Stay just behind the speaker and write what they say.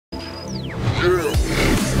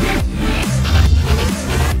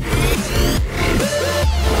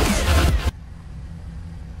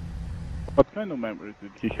kind of memories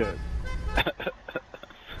did he have?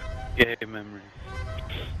 Gay memories.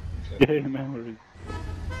 Gay memories.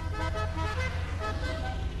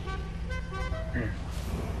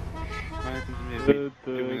 Reminds me of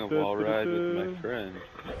doing a wall ride with my friends.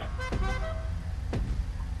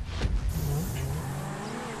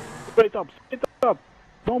 Straight up!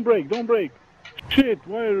 Don't break, don't break! Shit,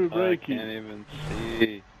 why are you breaking? I can't even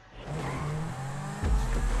see.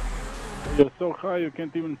 You're so high you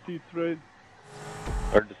can't even see straight.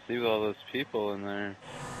 Hard to see with all those people in there.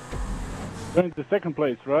 You're in the second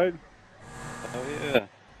place, right? Oh yeah.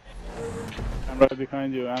 I'm right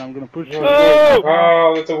behind you and I'm gonna push you. Oh!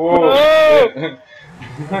 Oh, there's a wall! Oh!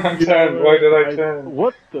 I turned, why did I turn?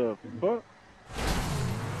 What the fuck?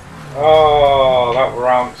 Oh, that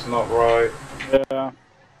ramp's not right. Yeah.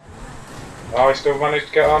 Oh, I still managed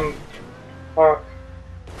to get on. Fuck.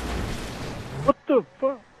 What the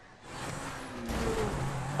fuck?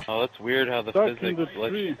 Oh, that's weird how the Stuck in physics the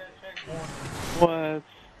tree. What?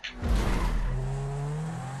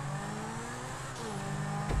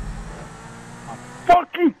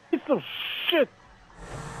 Fucking piece of shit!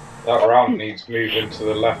 That ramp needs moving to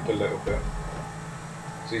the left a little bit.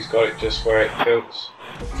 So he's got it just where it tilts.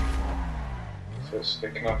 So it's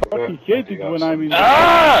sticking up a bit. I fucking hate it when I'm in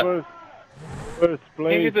the first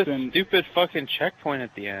place. Look at this and stupid fucking checkpoint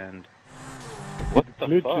at the end. What the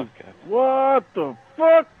glitches. fuck? What the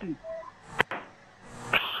fuck?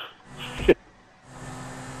 Shit.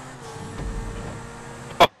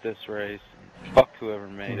 Fuck this race. Fuck whoever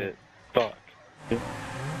made it. Fuck.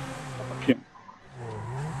 Fuck him.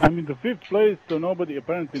 I'm in the 5th place, so nobody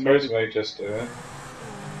apparently made Suppose it. may just do it.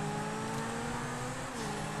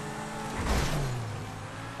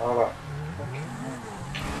 Oh, that.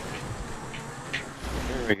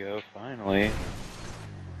 There we go, finally.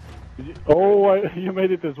 Oh, you made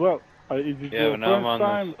it as well. Is it Yeah, your but now I'm first on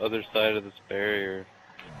time? this other side of this barrier.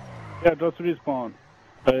 Yeah, just respawn.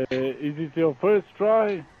 Is it your first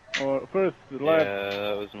try or first lap? Yeah,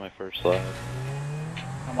 that was my first lap.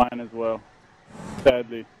 Mine as well.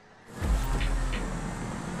 Sadly.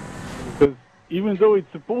 Because even though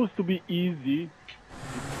it's supposed to be easy,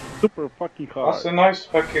 it's super fucking hard. That's a nice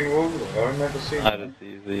fucking wall though, I've never seen Not that. as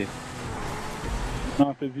easy.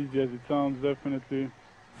 Not as easy as it sounds, definitely.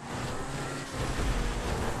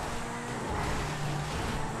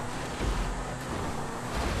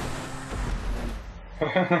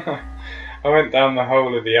 I went down the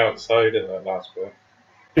whole of the outside of that last bit.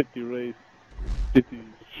 Shitty race. Shitty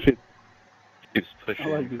shit. Keeps pushing I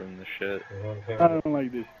like me this. from the shit. I don't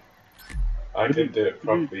like this. I did do it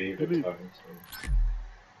properly either delete. time.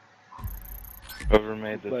 So. Whoever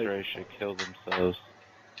made this Like- race should kill themselves.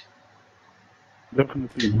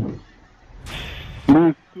 Definitely.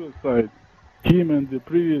 Mass suicide. Him and the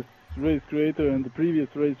previous race creator and the previous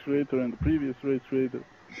race creator and the previous race creator.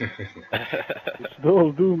 They should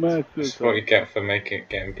all do mass That's what you suicide. get for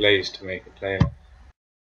getting Blaze to make a player.